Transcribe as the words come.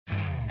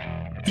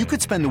You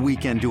could spend the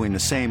weekend doing the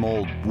same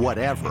old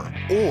whatever,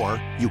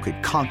 or you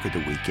could conquer the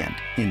weekend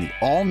in the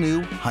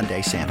all-new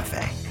Hyundai Santa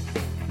Fe.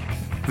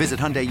 Visit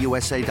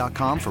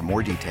HyundaiUSA.com for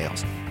more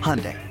details.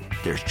 Hyundai,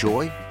 there's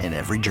joy in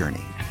every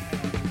journey.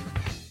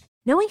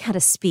 Knowing how to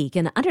speak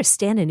and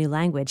understand a new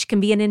language can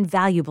be an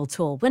invaluable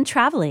tool when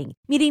traveling,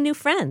 meeting new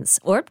friends,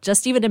 or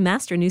just even to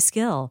master a new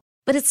skill.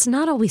 But it's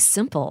not always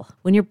simple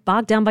when you're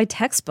bogged down by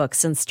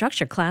textbooks and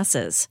structured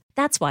classes.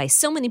 That's why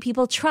so many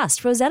people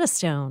trust Rosetta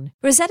Stone.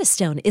 Rosetta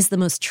Stone is the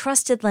most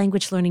trusted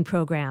language learning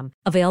program,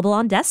 available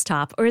on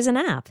desktop or as an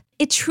app.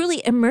 It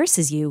truly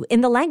immerses you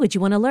in the language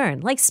you want to learn,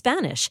 like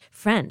Spanish,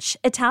 French,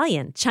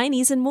 Italian,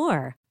 Chinese, and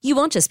more. You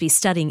won't just be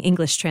studying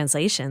English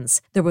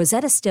translations. The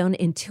Rosetta Stone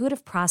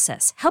intuitive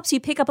process helps you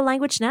pick up a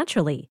language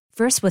naturally,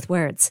 first with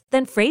words,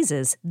 then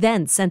phrases,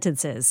 then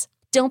sentences.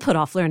 Don't put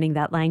off learning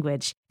that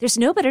language. There's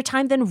no better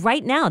time than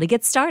right now to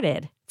get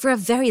started. For a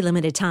very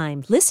limited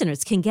time,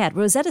 listeners can get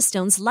Rosetta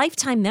Stone's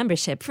lifetime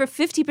membership for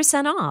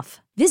 50%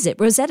 off. Visit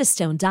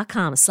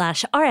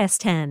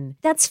rosettastone.com/rs10.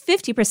 That's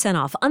 50%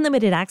 off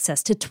unlimited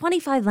access to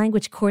 25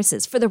 language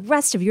courses for the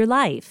rest of your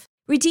life.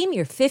 Redeem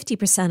your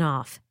 50%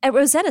 off at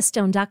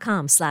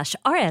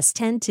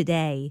rosettastone.com/rs10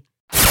 today.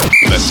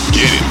 Let's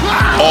get it.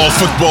 All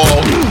football,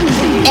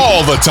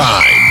 all the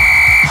time.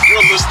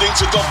 You're listening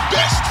to the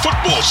best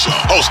football show,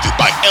 hosted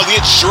by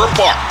Elliot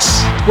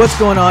Shore-Parks. What's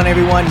going on,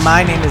 everyone?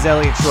 My name is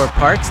Elliot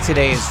Shore-Parks.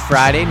 Today is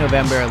Friday,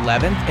 November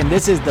 11th, and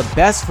this is the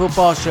Best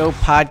Football Show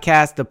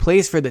podcast, the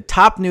place for the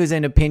top news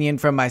and opinion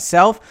from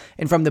myself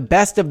and from the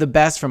best of the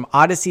best from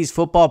Odyssey's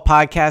football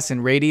podcasts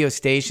and radio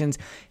stations.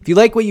 If you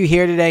like what you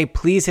hear today,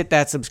 please hit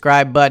that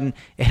subscribe button.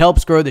 It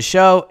helps grow the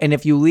show, and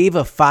if you leave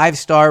a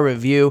 5-star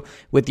review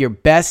with your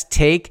best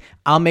take,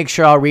 I'll make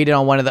sure I'll read it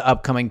on one of the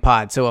upcoming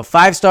pods. So a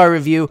 5-star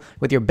review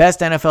with your best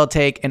NFL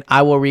take, and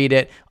I will read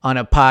it on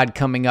a pod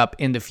coming up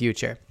in the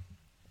future.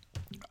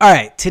 All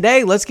right,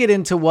 today let's get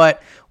into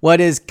what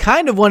is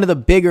kind of one of the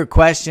bigger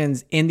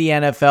questions in the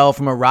NFL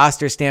from a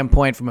roster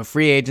standpoint, from a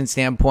free agent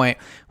standpoint,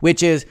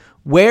 which is,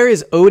 where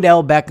is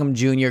Odell Beckham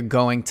Jr.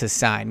 going to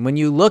sign? When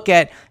you look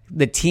at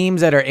the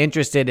teams that are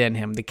interested in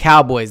him, the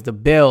Cowboys, the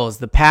Bills,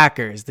 the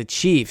Packers, the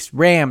Chiefs,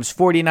 Rams,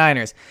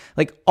 49ers,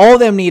 like all of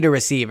them need a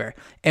receiver.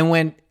 And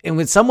when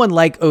someone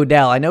like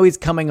Odell, I know he's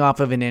coming off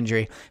of an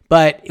injury,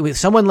 but with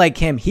someone like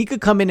him, he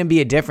could come in and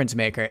be a difference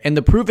maker. And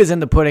the proof is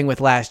in the pudding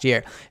with last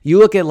year. You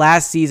look at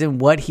last season,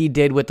 what he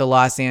did with the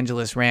Los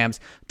Angeles Rams,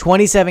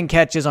 27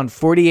 catches on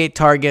 48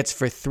 targets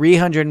for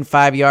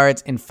 305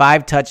 yards and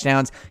 5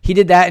 touchdowns. He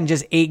did that in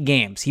just 8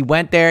 games. He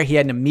went there, he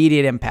had an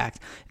immediate impact.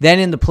 Then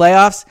in the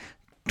playoffs,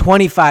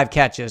 25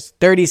 catches,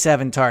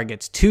 37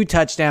 targets, 2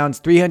 touchdowns,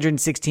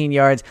 316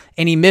 yards,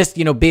 and he missed,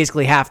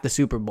 basically half the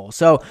Super Bowl.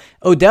 So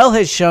Odell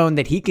has shown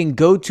that he can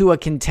go to a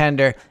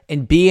contender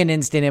and be an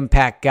instant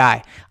impact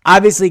guy.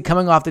 Obviously,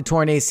 coming off the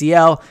torn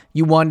ACL,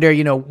 you wonder,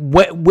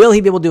 what will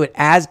he be able to do it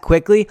as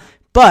quickly?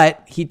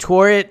 But he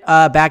tore it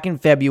back in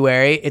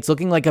February. It's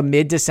looking like a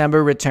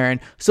mid-December return.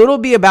 So it'll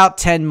be about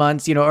 10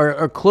 months,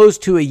 or close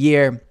to a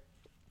year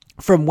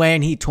from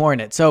when he torn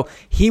it. So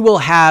he will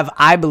have,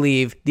 I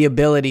believe, the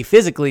ability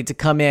physically to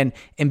come in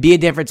and be a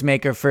difference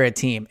maker for a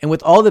team. And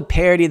with all the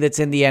parity that's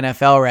in the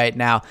NFL right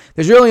now,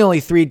 there's really only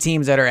 3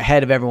 teams that are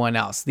ahead of everyone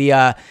else.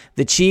 The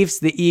Chiefs,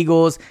 the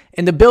Eagles,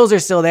 and the Bills are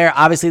still there.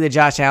 Obviously, the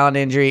Josh Allen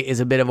injury is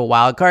a bit of a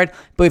wild card.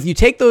 But if you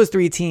take those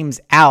 3 teams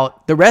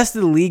out, the rest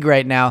of the league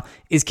right now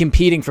is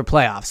competing for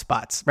playoff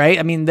spots, right?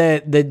 I mean,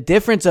 the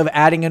difference of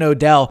adding an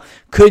Odell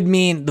could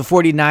mean the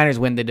 49ers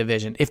win the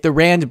division. If the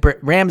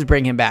Rams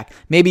bring him back,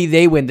 maybe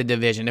they win the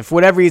division. If for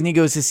whatever reason he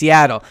goes to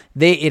Seattle,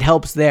 it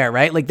helps there,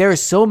 right? Like, there are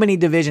so many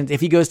divisions.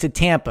 If he goes to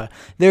Tampa,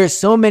 there are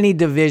so many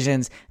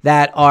divisions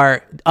that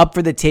are up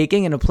for the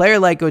taking, and a player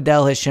like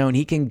Odell has shown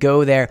he can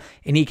go there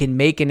and he can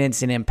make an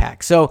instant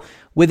impact. So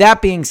with that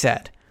being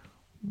said,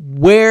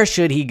 where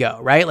should he go,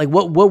 right? Like,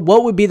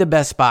 what would be the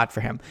best spot for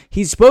him?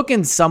 He's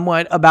spoken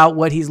somewhat about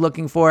what he's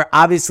looking for.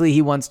 Obviously,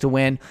 he wants to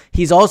win.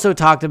 He's also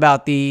talked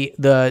about the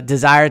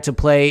desire to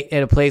play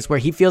at a place where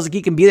he feels like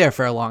he can be there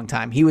for a long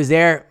time. He was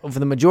there for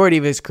the majority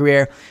of his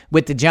career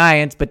with the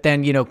Giants, but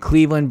then,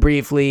 Cleveland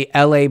briefly,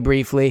 LA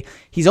briefly.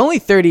 He's only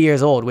 30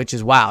 years old, which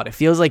is wild. It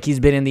feels like he's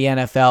been in the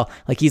NFL,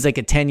 like he's like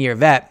a 10-year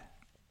vet.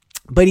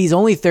 But he's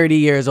only 30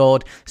 years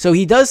old, so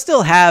he does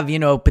still have,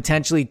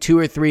 potentially 2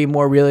 or 3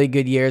 more really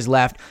good years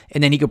left,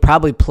 and then he could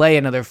probably play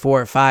another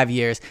 4 or 5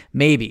 years,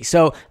 maybe.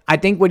 So I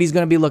think what he's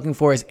going to be looking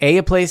for is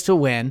A place to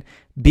win,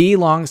 B,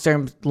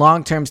 long-term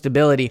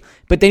stability,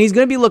 but then he's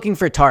going to be looking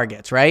for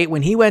targets, right?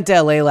 When he went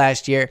to LA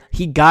last year,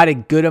 he got a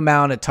good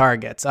amount of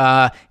targets.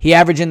 He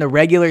averaged in the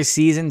regular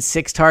season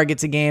 6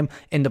 targets a game.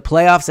 In the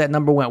playoffs, that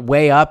number went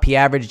way up. He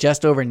averaged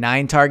just over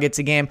 9 targets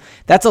a game.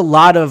 That's a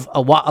lot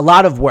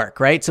of work,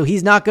 right? So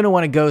he's not going to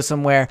want to go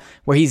somewhere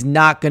where he's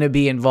not going to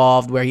be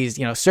involved, where he's,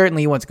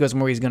 certainly he wants to go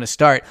somewhere where he's going to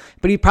start,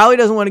 but he probably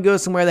doesn't want to go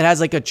somewhere that has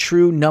like a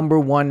true number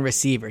 1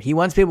 receiver. He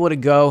wants people to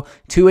go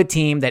to a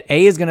team that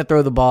A is going to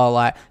throw the ball a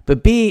lot, but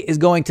but B, is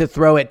going to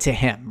throw it to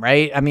him,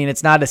 right? I mean,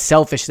 it's not a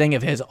selfish thing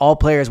of his. All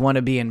players want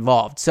to be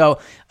involved. So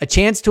a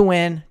chance to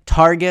win,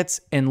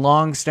 targets, and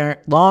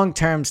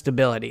long-term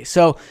stability.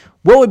 So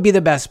what would be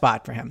the best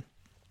spot for him?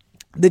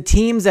 The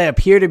teams that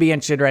appear to be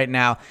interested right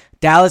now: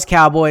 Dallas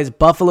Cowboys,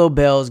 Buffalo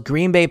Bills,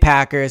 Green Bay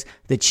Packers,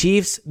 the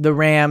Chiefs, the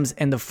Rams,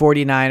 and the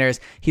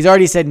 49ers. He's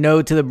already said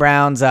no to the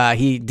Browns.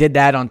 He did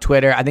that on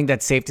Twitter. I think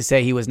that's safe to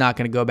say he was not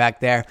going to go back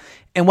there.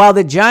 And while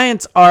the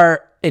Giants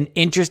are an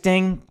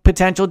interesting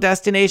potential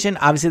destination,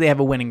 obviously they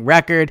have a winning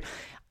record.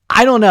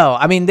 I don't know.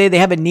 I mean, they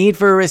have a need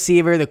for a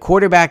receiver. The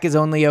quarterback is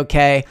only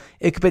okay.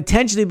 It could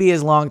potentially be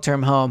his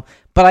long-term home.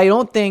 But I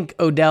don't think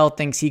Odell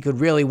thinks he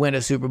could really win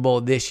a Super Bowl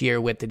this year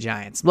with the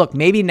Giants. Look,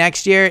 maybe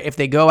next year, if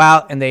they go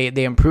out and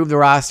they improve the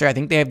roster, I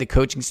think they have the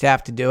coaching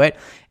staff to do it.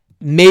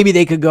 Maybe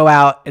they could go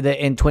out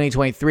in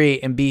 2023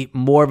 and be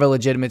more of a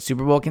legitimate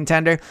Super Bowl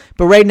contender.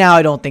 But right now,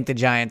 I don't think the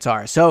Giants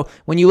are. So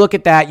when you look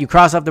at that, you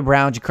cross off the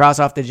Browns, you cross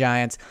off the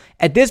Giants.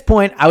 At this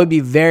point, I would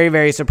be very,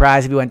 very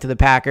surprised if he went to the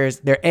Packers.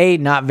 They're A,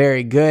 not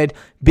very good.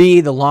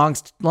 B, the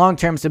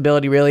long-term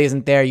stability really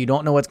isn't there. You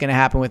don't know what's going to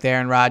happen with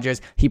Aaron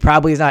Rodgers. He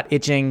probably is not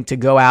itching to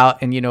go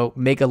out and,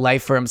 make a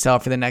life for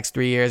himself for the next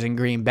 3 years in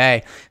Green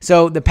Bay.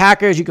 So the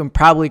Packers, you can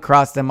probably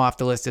cross them off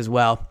the list as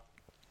well.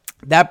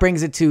 That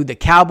brings it to the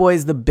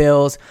Cowboys, the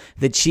Bills,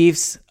 the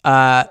Chiefs,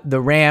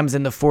 the Rams,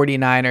 and the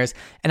 49ers.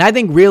 And I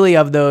think really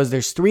of those,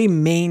 there's three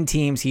main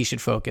teams he should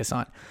focus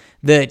on: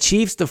 the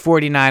Chiefs, the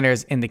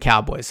 49ers, and the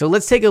Cowboys. So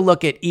let's take a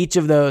look at each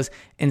of those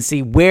and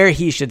see where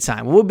he should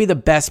sign. What would be the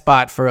best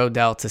spot for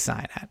Odell to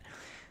sign at?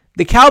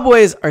 The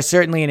Cowboys are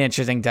certainly an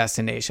interesting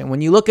destination. When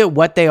you look at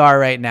what they are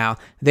right now,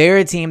 they're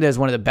a team that has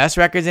one of the best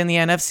records in the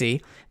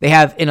NFC. They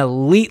have an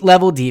elite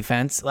level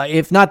defense,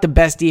 if not the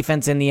best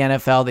defense in the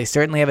NFL. They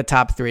certainly have a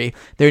top three.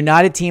 They're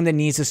not a team that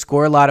needs to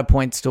score a lot of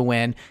points to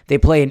win. They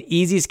play an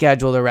easy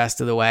schedule the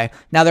rest of the way.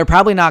 Now, they're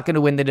probably not going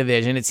to win the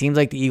division. It seems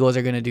like the Eagles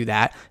are going to do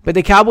that. But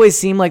the Cowboys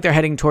seem like they're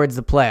heading towards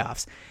the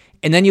playoffs.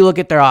 And then you look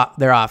at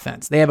their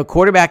offense. They have a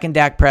quarterback in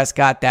Dak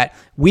Prescott that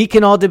we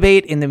can all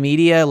debate in the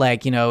media,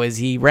 is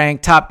he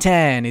ranked top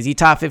 10? Is he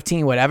top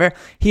 15? Whatever.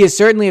 He is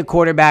certainly a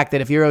quarterback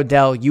that if you're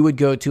Odell, you would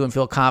go to and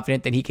feel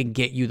confident that he can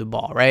get you the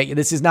ball, right?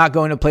 This is not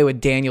going to play with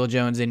Daniel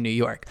Jones in New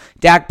York.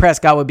 Dak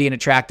Prescott would be an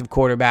attractive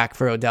quarterback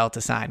for Odell to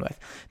sign with.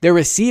 Their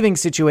receiving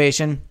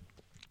situation,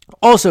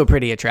 also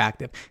pretty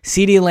attractive.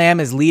 CeeDee Lamb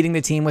is leading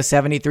the team with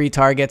 73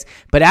 targets,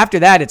 but after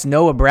that, it's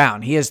Noah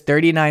Brown. He has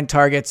 39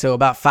 targets, so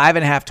about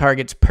 5.5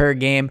 targets per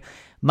game.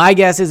 My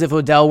guess is if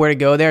Odell were to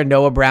go there,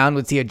 Noah Brown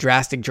would see a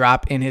drastic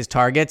drop in his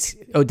targets.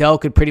 Odell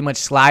could pretty much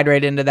slide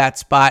right into that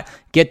spot,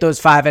 get those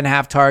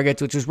 5.5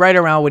 targets, which was right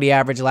around what he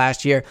averaged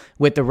last year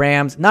with the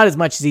Rams. Not as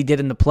much as he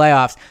did in the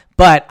playoffs,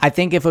 but I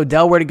think if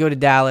Odell were to go to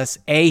Dallas,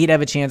 A, he'd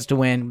have a chance to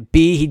win.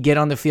 B, he'd get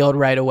on the field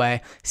right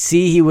away.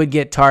 C, he would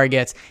get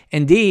targets.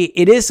 And D,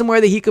 it is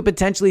somewhere that he could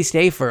potentially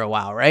stay for a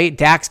while, right?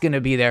 Dak's going to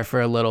be there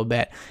for a little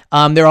bit.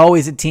 They're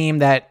always a team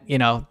that, they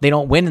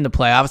don't win in the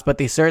playoffs, but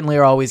they certainly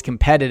are always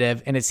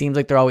competitive, and it seems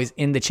like they're always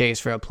in the chase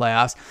for a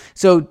playoffs.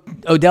 So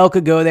Odell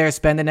could go there,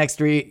 spend the next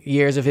 3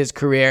 years of his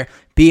career,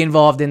 be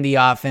involved in the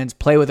offense,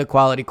 play with a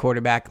quality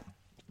quarterback.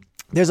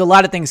 There's a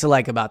lot of things to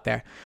like about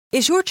there.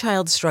 Is your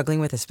child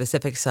struggling with a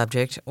specific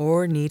subject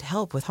or need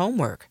help with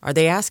homework? Are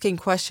they asking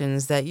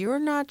questions that you're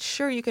not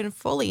sure you can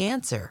fully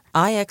answer?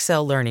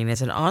 IXL Learning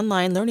is an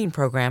online learning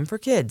program for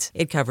kids.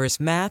 It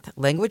covers math,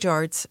 language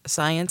arts,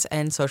 science,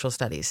 and social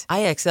studies.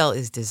 IXL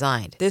is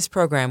designed. This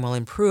program will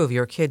improve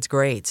your kids'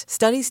 grades.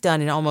 Studies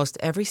done in almost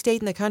every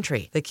state in the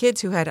country. The kids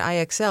who had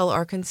IXL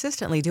are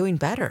consistently doing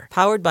better.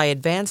 Powered by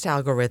advanced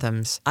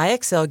algorithms,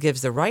 IXL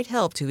gives the right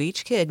help to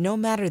each kid no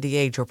matter the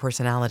age or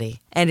personality.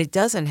 And it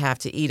doesn't have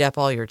to eat up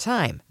all your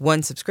time.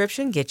 One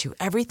subscription gets you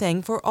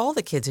everything for all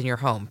the kids in your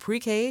home,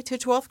 pre-K to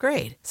 12th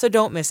grade. So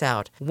don't miss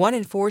out. 1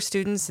 in 4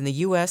 students in the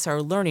U.S.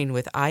 are learning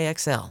with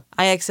IXL.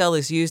 IXL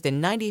is used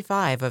in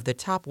 95 of the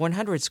top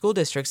 100 school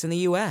districts in the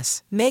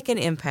U.S. Make an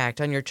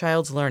impact on your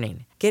child's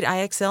learning. Get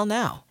IXL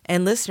now.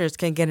 And listeners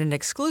can get an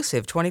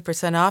exclusive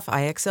 20% off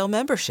IXL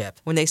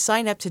membership when they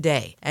sign up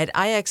today at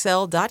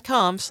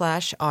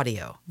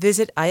IXL.com/audio.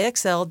 Visit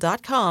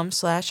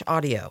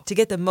IXL.com/audio to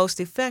get the most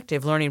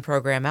effective learning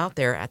program out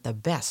there at the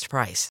best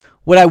price.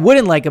 What I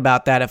wouldn't like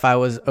about that if I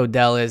was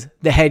Odell is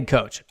the head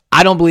coach.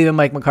 I don't believe in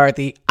Mike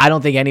McCarthy. I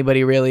don't think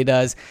anybody really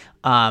does.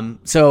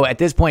 So at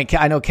this point,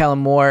 I know Kellen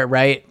Moore,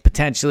 right,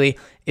 potentially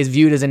is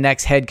viewed as a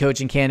next head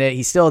coaching candidate.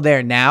 He's still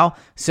there now,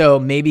 so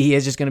maybe he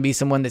is just going to be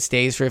someone that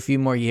stays for a few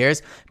more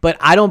years. But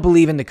I don't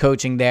believe in the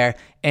coaching there.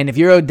 And if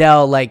you're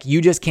Odell, you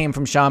just came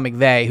from Sean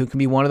McVay, who can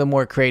be one of the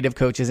more creative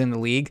coaches in the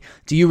league,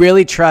 do you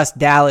really trust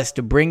Dallas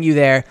to bring you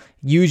there,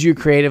 use you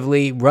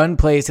creatively, run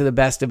plays to the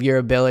best of your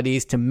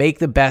abilities, to make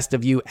the best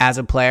of you as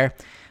a player?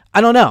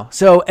 I don't know.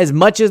 So as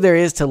much as there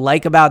is to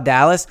like about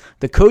Dallas,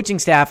 the coaching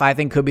staff, I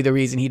think, could be the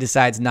reason he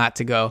decides not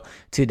to go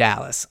to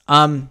Dallas.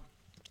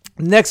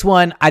 Next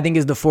one, I think,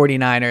 is the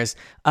 49ers,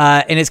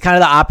 and it's kind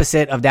of the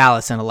opposite of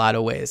Dallas in a lot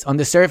of ways. On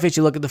the surface,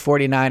 you look at the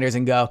 49ers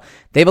and go,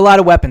 they have a lot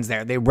of weapons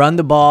there. They run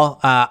the ball.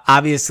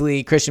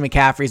 Obviously, Christian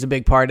McCaffrey is a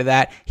big part of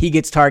that. He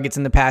gets targets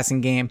in the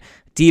passing game.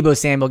 Deebo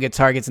Samuel gets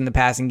targets in the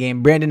passing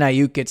game. Brandon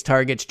Ayuk gets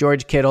targets.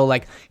 George Kittle,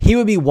 like, he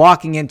would be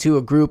walking into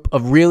a group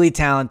of really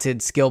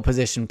talented skill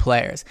position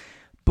players.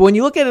 But when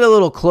you look at it a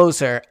little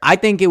closer, I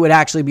think it would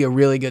actually be a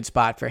really good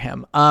spot for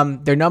him.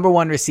 Their number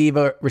one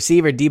receiver,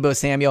 Deebo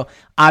Samuel,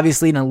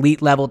 obviously an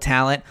elite level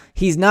talent.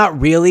 He's not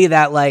really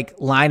that, like,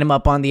 line him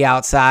up on the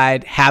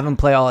outside, have him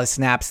play all his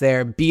snaps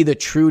there, be the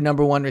true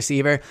number one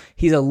receiver.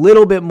 He's a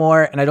little bit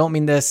more, and I don't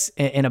mean this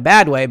in a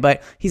bad way,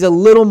 but he's a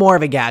little more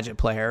of a gadget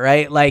player,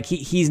 right? Like,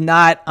 he's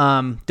not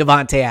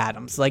Devontae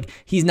Adams. Like,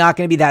 he's not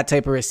going to be that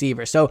type of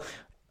receiver. So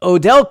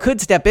Odell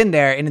could step in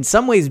there and in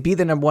some ways be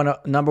the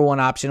number one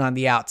option on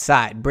the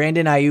outside.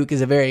 Brandon Ayuk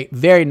is a very,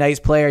 very nice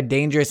player,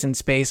 dangerous in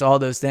space, all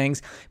those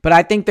things. But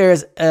I think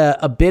there's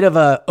a bit of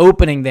a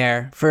opening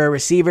there for a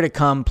receiver to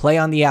come, play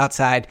on the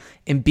outside,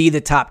 and be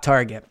the top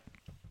target.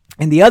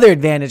 And the other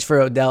advantage for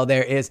Odell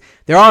there is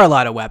there are a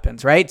lot of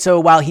weapons, right?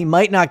 So while he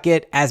might not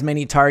get as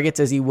many targets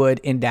as he would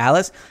in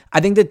Dallas,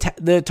 I think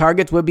the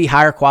targets would be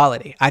higher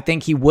quality. I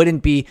think he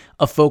wouldn't be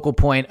a focal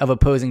point of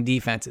opposing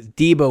defenses.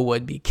 Deebo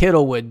would be,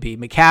 Kittle would be,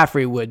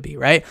 McCaffrey would be,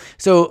 right?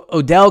 So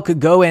Odell could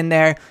go in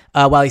there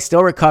while he's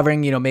still recovering,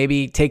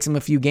 maybe takes him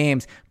a few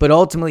games, but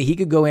ultimately he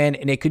could go in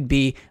and it could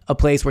be a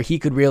place where he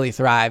could really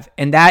thrive.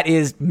 And that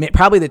is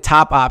probably the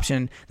top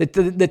option,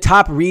 the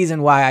top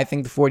reason why I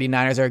think the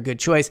 49ers are a good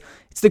choice.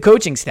 It's the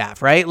coaching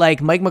staff, right?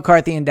 Like Mike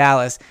McCarthy in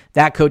Dallas,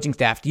 that coaching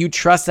staff. Do you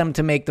trust them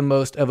to make the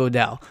most of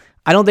Odell?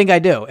 I don't think I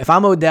do. If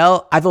I'm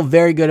Odell, I feel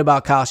very good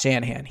about Kyle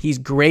Shanahan. He's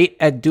great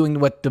at doing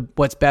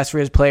what's best for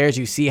his players.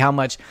 You see how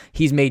much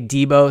he's made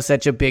Deebo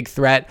such a big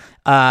threat,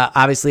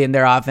 obviously in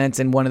their offense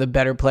and one of the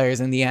better players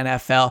in the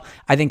NFL.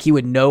 I think he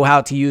would know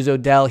how to use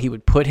Odell. He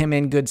would put him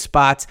in good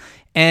spots.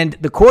 And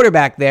the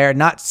quarterback there,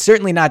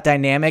 certainly not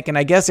dynamic. And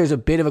I guess there's a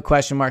bit of a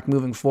question mark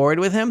moving forward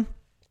with him.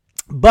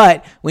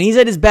 But when he's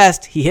at his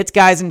best, he hits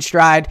guys in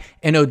stride,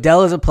 and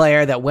Odell is a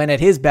player that when at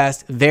his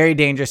best, very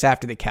dangerous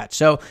after the catch.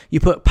 So you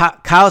put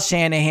Kyle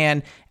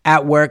Shanahan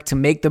at work to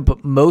make the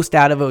most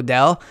out of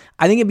Odell.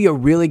 I think it'd be a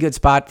really good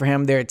spot for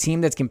him. They're a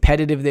team that's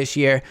competitive this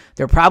year.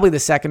 They're probably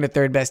the second or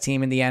third best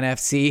team in the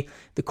NFC.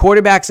 The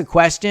quarterback's a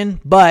question,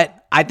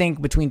 but I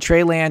think between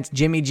Trey Lance,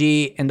 Jimmy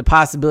G, and the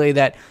possibility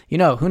that,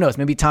 who knows,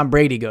 maybe Tom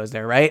Brady goes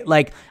there, right?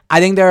 Like,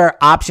 I think there are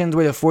options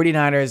where the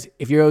 49ers,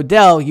 if you're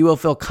Odell, you will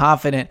feel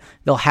confident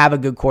they'll have a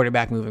good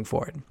quarterback moving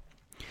forward.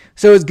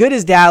 So as good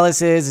as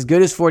Dallas is, as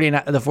good as the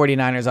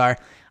 49ers are,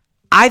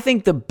 I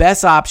think the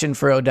best option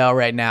for Odell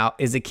right now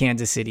is the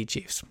Kansas City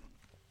Chiefs.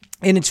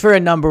 And it's for a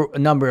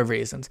number of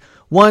reasons.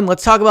 One,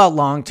 let's talk about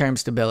long-term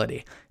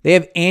stability. They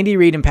have Andy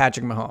Reid and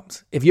Patrick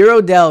Mahomes. If you're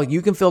Odell,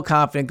 you can feel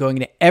confident going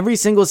into every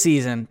single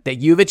season that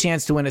you have a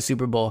chance to win a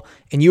Super Bowl,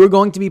 and you are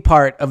going to be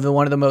part of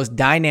one of the most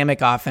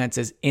dynamic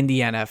offenses in the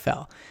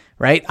NFL,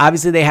 right?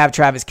 Obviously, they have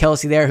Travis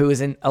Kelce there, who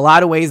is in a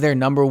lot of ways their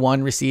number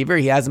one receiver.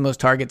 He has the most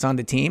targets on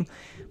the team.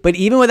 But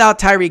even without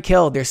Tyreek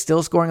Hill, they're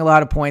still scoring a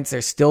lot of points.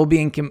 They're still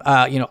being,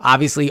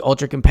 obviously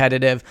ultra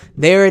competitive.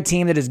 They're a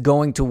team that is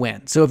going to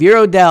win. So if you're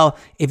Odell,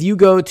 if you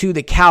go to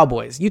the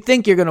Cowboys, you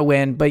think you're going to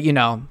win, but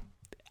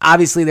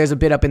obviously there's a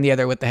bit up in the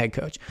air with the head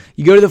coach.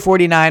 You go to the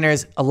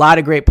 49ers, a lot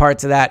of great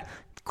parts of that.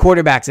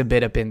 Quarterback's a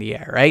bit up in the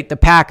air, right? The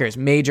Packers,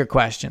 major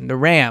question. The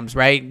Rams,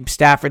 right?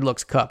 Stafford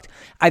looks cooked.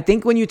 I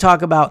think when you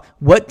talk about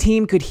what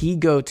team could he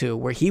go to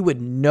where he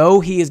would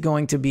know he is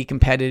going to be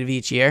competitive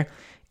each year,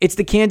 it's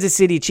the Kansas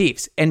City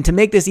Chiefs. And to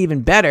make this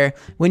even better,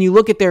 when you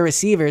look at their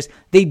receivers,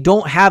 they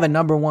don't have a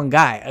number one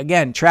guy.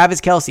 Again,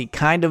 Travis Kelce,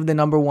 kind of the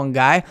number one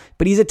guy,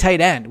 but he's a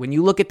tight end. When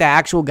you look at the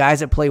actual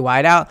guys that play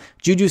wideout,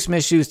 Juju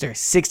Smith-Schuster,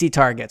 60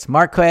 targets.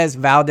 Marquez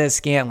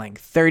Valdes-Scantling,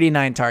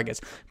 39 targets.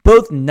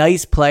 Both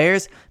nice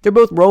players. They're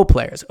both role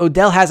players.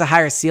 Odell has a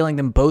higher ceiling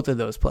than both of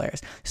those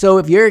players. So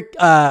if you're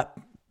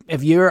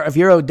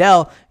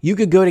Odell, you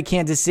could go to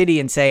Kansas City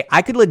and say,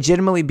 I could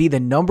legitimately be the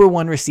number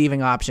one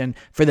receiving option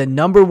for the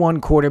number one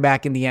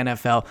quarterback in the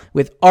NFL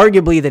with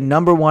arguably the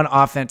number one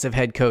offensive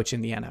head coach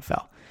in the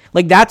NFL.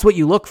 Like, that's what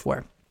you look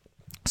for.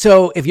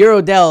 So if you're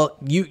Odell,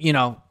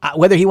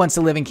 whether he wants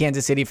to live in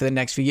Kansas City for the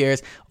next few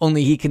years,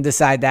 only he can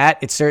decide that.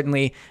 It's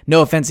certainly,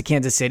 no offense to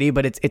Kansas City,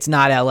 but it's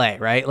not LA,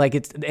 right?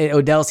 Like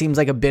Odell seems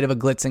like a bit of a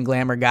glitz and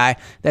glamour guy.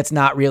 That's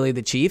not really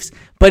the Chiefs.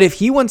 But if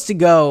he wants to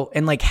go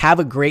and have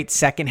a great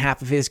second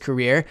half of his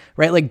career,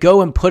 right? Like,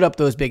 go and put up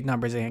those big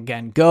numbers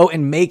again. Go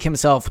and make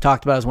himself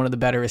talked about as one of the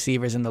better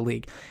receivers in the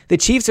league. The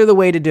Chiefs are the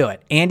way to do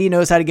it. Andy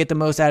knows how to get the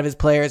most out of his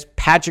players.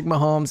 Patrick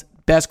Mahomes,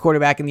 best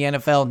quarterback in the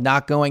NFL,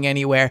 not going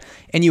anywhere,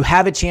 and you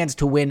have a chance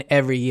to win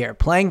every year.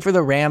 Playing for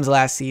the Rams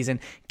last season,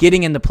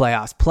 getting in the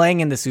playoffs,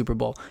 playing in the Super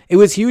Bowl. It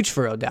was huge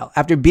for Odell.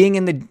 After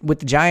being with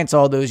the Giants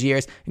all those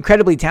years,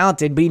 incredibly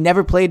talented, but he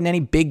never played in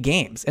any big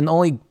games. And the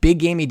only big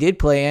game he did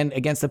play in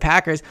against the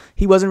Packers,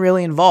 he wasn't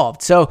really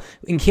involved. So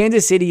in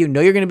Kansas City, you're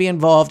going to be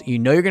involved.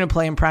 You're going to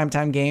play in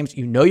primetime games.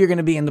 You're going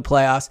to be in the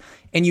playoffs.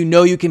 and you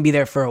know you can be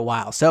there for a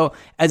while. So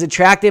as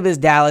attractive as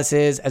Dallas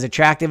is, as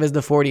attractive as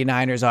the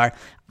 49ers are,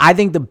 I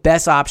think the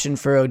best option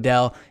for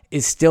Odell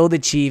is still the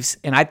Chiefs.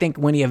 And I think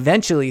when he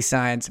eventually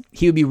signs,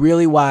 he would be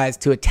really wise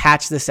to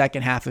attach the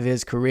second half of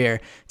his career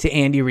to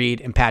Andy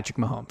Reid and Patrick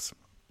Mahomes.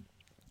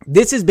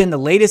 This has been the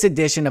latest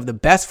edition of the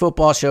Best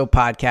Football Show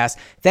podcast.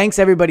 Thanks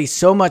everybody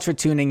so much for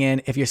tuning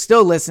in. If you're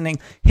still listening,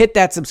 hit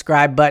that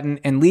subscribe button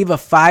and leave a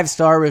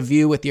 5-star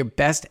review with your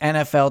best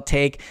NFL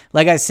take.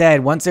 Like I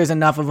said, once there's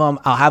enough of them,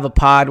 I'll have a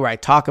pod where I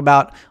talk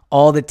about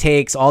all the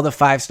takes, all the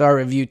 5-star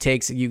review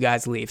takes that you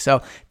guys leave.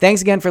 So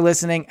thanks again for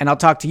listening, and I'll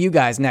talk to you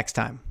guys next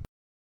time.